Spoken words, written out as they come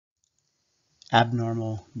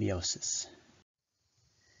Abnormal meiosis.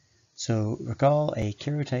 So recall a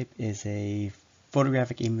karyotype is a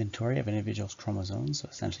photographic inventory of an individual's chromosomes, so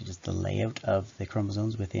essentially just the layout of the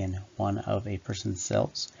chromosomes within one of a person's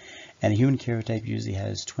cells. And a human karyotype usually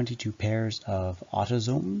has 22 pairs of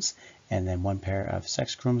autosomes and then one pair of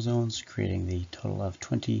sex chromosomes, creating the total of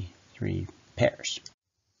 23 pairs.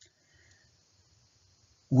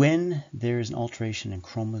 When there is an alteration in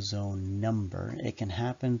chromosome number, it can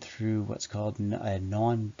happen through what's called a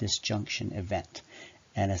non-disjunction event.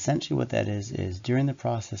 And essentially what that is during the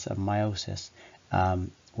process of meiosis,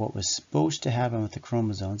 what was supposed to happen with the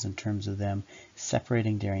chromosomes in terms of them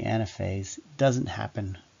separating during anaphase doesn't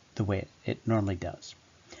happen the way it normally does.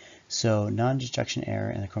 So non-disjunction error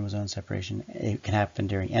in the chromosome separation, it can happen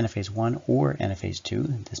during anaphase 1 or anaphase 2.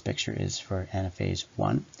 This picture is for anaphase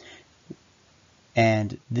 1.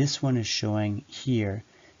 And this one is showing here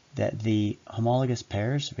that the homologous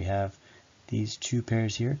pairs, we have these two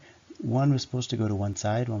pairs here, one was supposed to go to one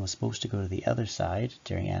side, one was supposed to go to the other side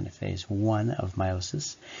during anaphase 1 of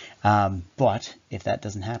meiosis. But if that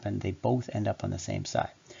doesn't happen, they both end up on the same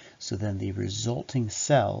side. So then the resulting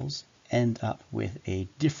cells end up with a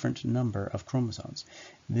different number of chromosomes.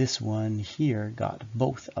 This one here got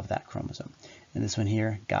both of that chromosome, and this one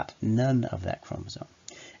here got none of that chromosome.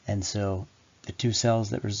 And so the two cells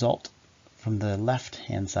that result from the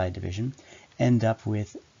left-hand side division end up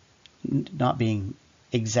with not being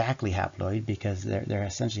exactly haploid because they're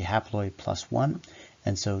essentially haploid plus 1,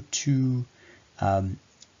 and so two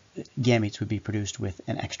gametes would be produced with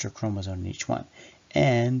an extra chromosome in each one,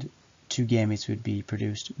 and two gametes would be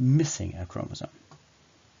produced missing a chromosome.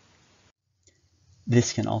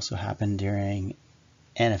 This can also happen during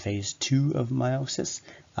anaphase 2 of meiosis,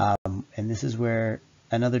 and this is where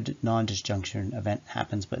another non-disjunction event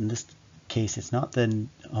happens, but in this case it's not the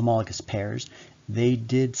homologous pairs. They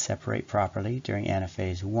did separate properly during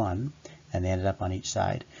anaphase 1 and they ended up on each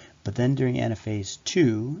side, but then during anaphase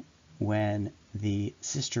 2, when the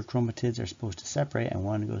sister chromatids are supposed to separate and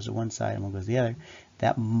one goes to one side and one goes to the other,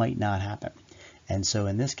 that might not happen. And so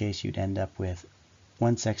in this case you'd end up with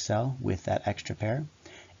one sex cell with that extra pair,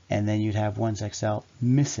 and then you'd have one sex cell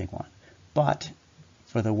missing one. But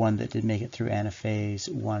for the one that did make it through anaphase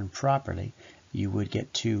 1 properly, you would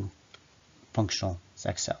get two functional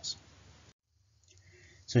sex cells.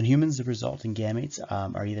 So in humans, the resulting gametes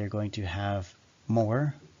are either going to have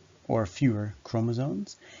more or fewer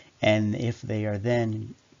chromosomes, and if they are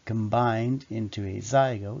then combined into a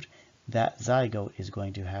zygote, that zygote is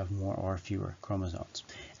going to have more or fewer chromosomes.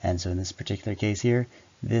 And so in this particular case here,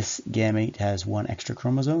 this gamete has one extra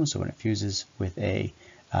chromosome, so when it fuses with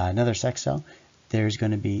another sex cell, there's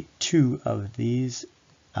going to be two of these.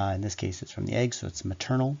 In this case, it's from the egg, so it's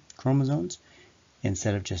maternal chromosomes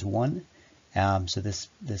instead of just one. So this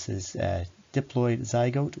is a diploid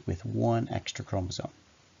zygote with one extra chromosome.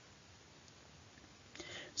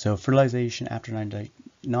 So fertilization after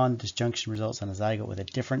non-disjunction results in a zygote with a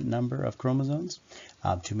different number of chromosomes,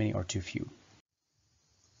 too many or too few.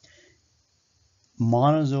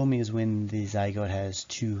 Monosomy is when the zygote has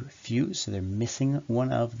too few, so they're missing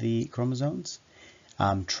one of the chromosomes.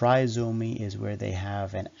 Trisomy is where they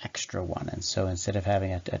have an extra one, and so instead of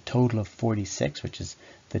having a total of 46, which is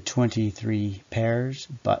the 23 pairs,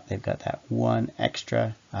 but they've got that one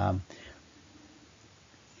extra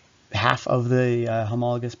half of the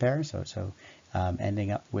homologous pair, so ending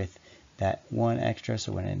up with that one extra.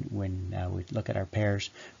 So when we look at our pairs,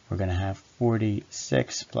 we're going to have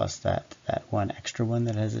 46 plus that one extra one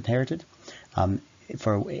that has inherited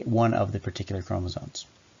for one of the particular chromosomes.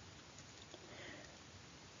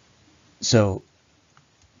 So,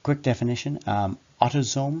 quick definition,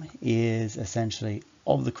 autosome is essentially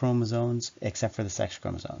all of the chromosomes except for the sex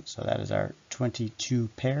chromosomes. So that is our 22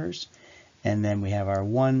 pairs. And then we have our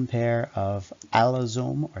one pair of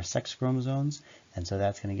allosome or sex chromosomes. And so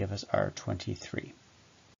that's going to give us our 23.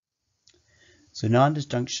 So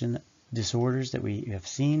non-disjunction disorders that we have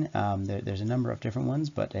seen, there's a number of different ones,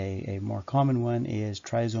 but a more common one is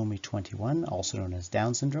trisomy 21, also known as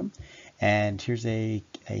Down syndrome. And here's a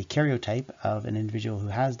karyotype of an individual who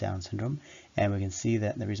has Down syndrome, and we can see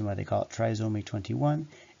that the reason why they call it trisomy 21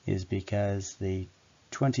 is because the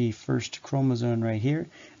 21st chromosome right here,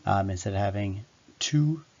 instead of having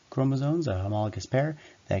two chromosomes, a homologous pair,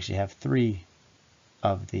 they actually have three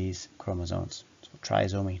of these chromosomes, so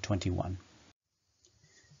trisomy 21.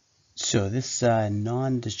 So this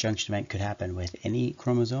non-disjunction event could happen with any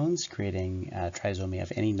chromosomes, creating trisomy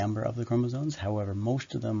of any number of the chromosomes. However,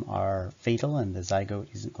 most of them are fatal and the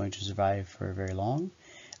zygote isn't going to survive for very long.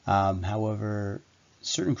 However,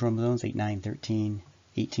 certain chromosomes, 8, 9, 13,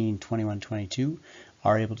 18, 21, 22,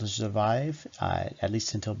 are able to survive at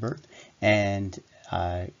least until birth, and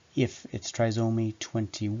if it's trisomy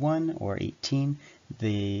 21 or 18,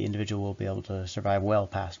 the individual will be able to survive well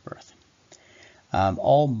past birth.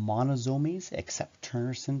 All monosomies except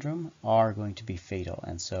Turner syndrome are going to be fatal,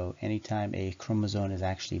 and so anytime a chromosome is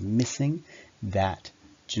actually missing, that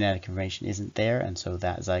genetic information isn't there, and so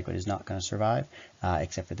that zygote is not going to survive,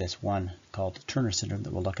 except for this one called Turner syndrome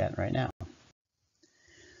that we'll look at right now.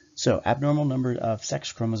 So abnormal number of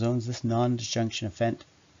sex chromosomes, this non-disjunction event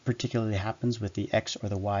particularly happens with the X or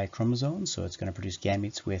the Y chromosomes, so it's going to produce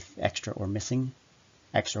gametes with extra or missing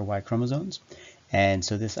X or Y chromosomes. And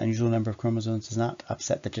so this unusual number of chromosomes does not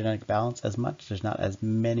upset the genetic balance as much. There's not as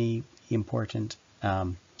many important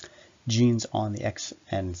genes on the X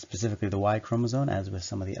and specifically the Y chromosome as with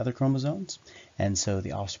some of the other chromosomes. And so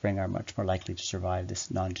the offspring are much more likely to survive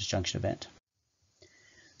this non-disjunction event.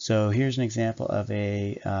 So here's an example of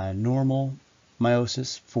a normal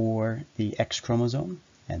meiosis for the X chromosome.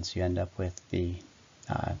 And so you end up with the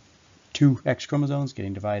 2 X chromosomes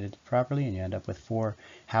getting divided properly, and you end up with 4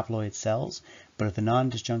 haploid cells. But if the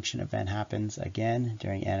non-disjunction event happens again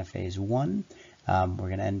during anaphase 1, we're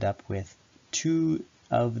going to end up with 2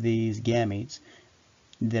 of these gametes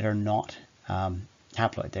that are not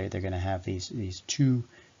haploid. They're going to have these 2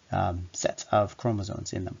 sets of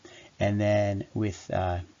chromosomes in them. And then with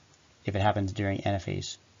if it happens during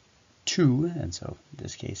anaphase 2, and so in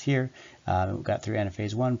this case here, we got through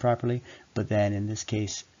anaphase 1 properly, but then in this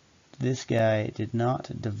case, this guy did not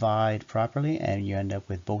divide properly, and you end up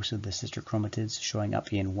with both of the sister chromatids showing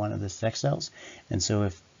up in one of the sex cells. And so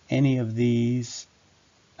if any of these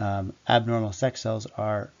abnormal sex cells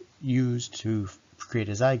are used to create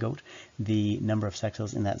a zygote, the number of sex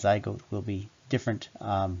cells in that zygote will be different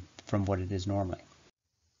from what it is normally.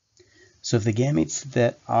 So if the gametes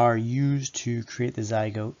that are used to create the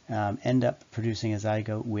zygote end up producing a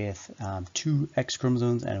zygote with 2 X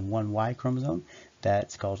chromosomes and 1 Y chromosome,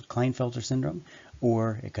 that's called Klinefelter syndrome,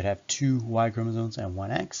 or it could have 2 Y chromosomes and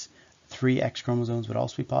 1 X. 3 X chromosomes would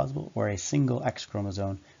also be possible, or a single X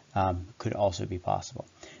chromosome could also be possible.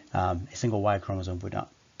 A single Y chromosome would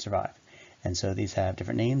not survive. And so these have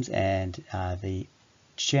different names, and the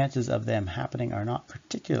chances of them happening are not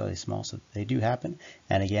particularly small, so they do happen.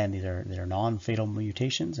 And again, these are non-fatal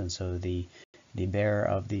mutations, and so the bearer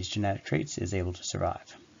of these genetic traits is able to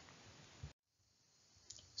survive.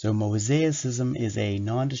 So Mosaicism is a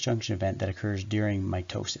non-disjunction event that occurs during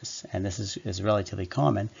mitosis, and this is relatively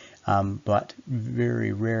common, but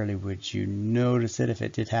very rarely would you notice it if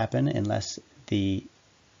it did happen unless the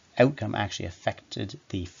outcome actually affected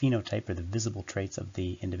the phenotype or the visible traits of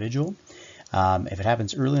the individual. If it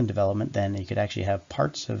happens early in development, then you could actually have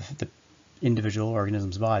parts of the individual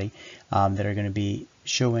organism's body that are going to be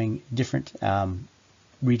showing different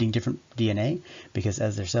reading different DNA, because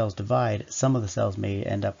as their cells divide, some of the cells may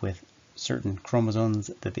end up with certain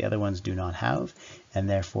chromosomes that the other ones do not have, and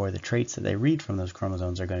therefore the traits that they read from those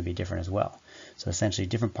chromosomes are going to be different as well. So essentially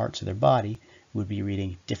different parts of their body would be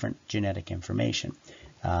reading different genetic information.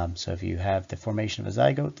 So if you have the formation of a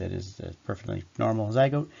zygote, that is a perfectly normal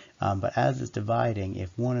zygote, but as it's dividing,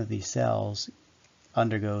 if one of these cells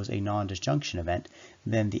undergoes a non-disjunction event,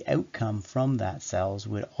 then the outcome from that cells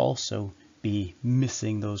would also be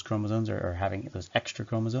missing those chromosomes or having those extra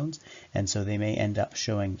chromosomes, and so they may end up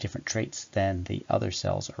showing different traits than the other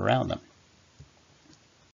cells around them.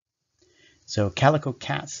 So calico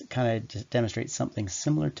cats kind of demonstrate something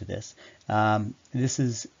similar to this. This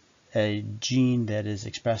is a gene that is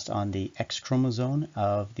expressed on the X chromosome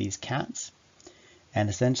of these cats, and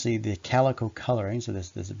essentially the calico coloring, so this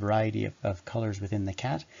variety of colors within the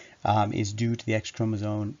cat, is due to the X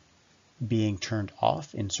chromosome being turned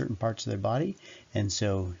off in certain parts of their body, and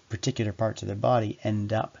so particular parts of their body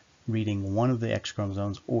end up reading one of the X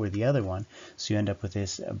chromosomes or the other one, so you end up with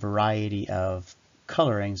this variety of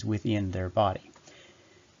colorings within their body.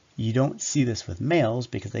 You don't see this with males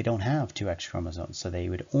because they don't have 2 X chromosomes, so they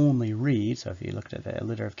would only read, so if you looked at a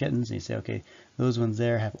litter of kittens and you say, okay, those ones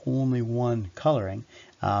there have only 1 coloring,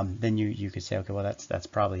 then you could say, okay, well that's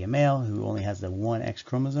probably a male who only has the 1 X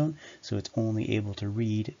chromosome, so it's only able to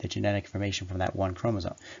read the genetic information from that 1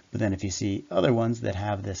 chromosome. But then if you see other ones that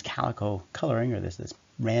have this calico coloring, or this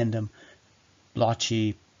random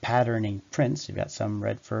blotchy patterning prints, you've got some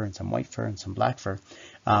red fur and some white fur and some black fur,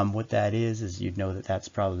 what that is you'd know that that's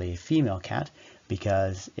probably a female cat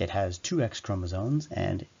because it has 2 X chromosomes,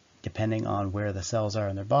 and depending on where the cells are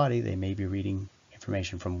in their body, they may be reading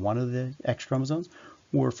information from one of the X chromosomes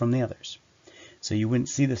or from the others. So you wouldn't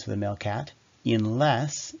see this with a male cat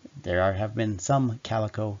unless there have been some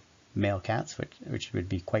calico male cats, which would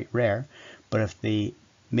be quite rare, but if the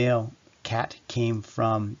male cat came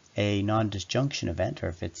from a non-disjunction event, or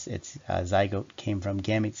if its zygote came from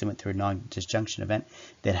gametes that went through a non-disjunction event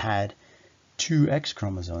that had 2 X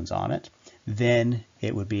chromosomes on it, then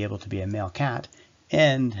it would be able to be a male cat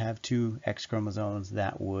and have 2 X chromosomes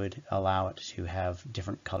that would allow it to have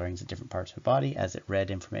different colorings at different parts of the body as it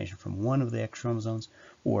read information from one of the X chromosomes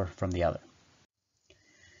or from the other.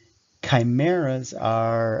 Chimeras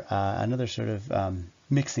are another sort of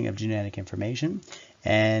mixing of genetic information,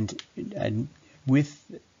 and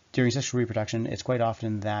during sexual reproduction, it's quite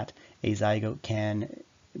often that a zygote can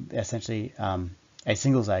essentially, a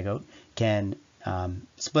single zygote can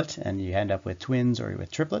split, and you end up with twins or with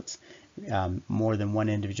triplets, more than one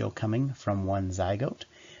individual coming from one zygote.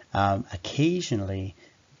 Occasionally,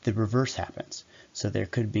 the reverse happens. So there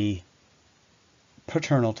could be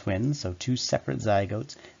paternal twins, so 2 separate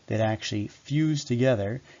zygotes that actually fuse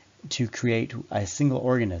together to create a single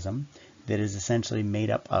organism that is essentially made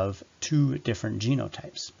up of 2 different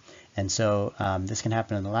genotypes. And so this can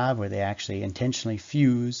happen in the lab, where they actually intentionally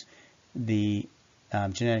fuse the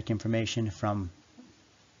genetic information from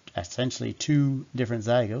essentially 2 different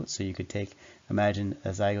zygotes. So you could imagine a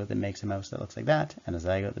zygote that makes a mouse that looks like that, and a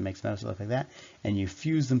zygote that makes a mouse that looks like that, and you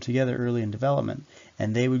fuse them together early in development,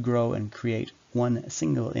 and they would grow and create one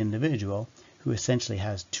single individual who essentially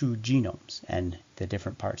has 2 genomes, and the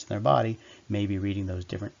different parts in their body may be reading those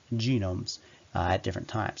different genomes at different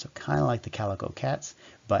times. So kind of like the calico cats,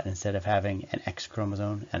 but instead of having an X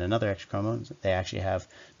chromosome and another X chromosome, they actually have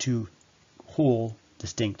 2 whole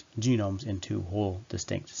distinct genomes in 2 whole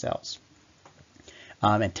distinct cells.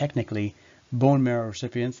 And technically, bone marrow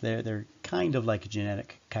recipients, they're kind of like a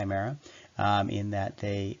genetic chimera, in that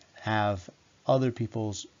they have other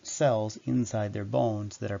people's cells inside their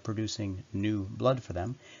bones that are producing new blood for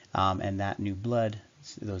them, and that new blood,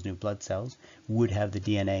 those new blood cells, would have the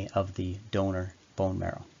DNA of the donor bone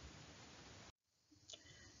marrow.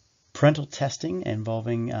 Parental testing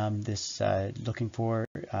involving looking for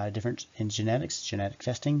difference in genetics. Genetic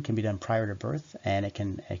testing can be done prior to birth, and it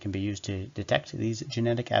can be used to detect these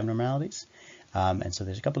genetic abnormalities. And so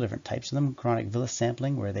there's a couple different types of them. Chorionic villus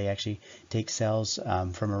sampling, where they actually take cells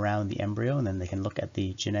from around the embryo, and then they can look at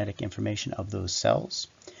the genetic information of those cells.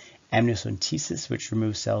 Amniocentesis, which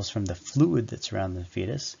removes cells from the fluid that's around the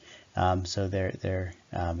fetus. So they're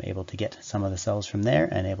able to get some of the cells from there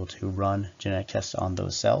and able to run genetic tests on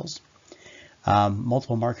those cells.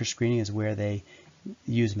 Multiple marker screening is where they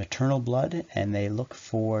use maternal blood and they look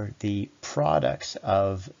for the products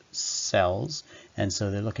of cells, and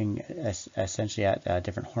so they're looking essentially at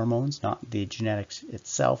different hormones, not the genetics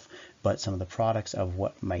itself, but some of the products of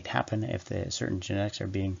what might happen if certain genetics are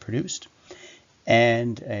being produced.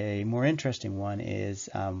 And a more interesting one is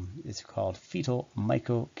it's called fetal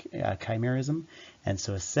microchimerism, and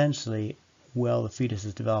so essentially, while the fetus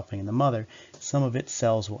is developing in the mother, some of its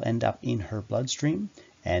cells will end up in her bloodstream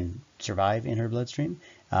and survive in her bloodstream,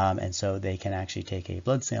 and so they can actually take a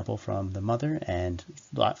blood sample from the mother and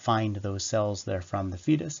find those cells that are from the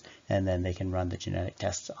fetus, and then they can run the genetic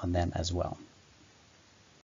tests on them as well.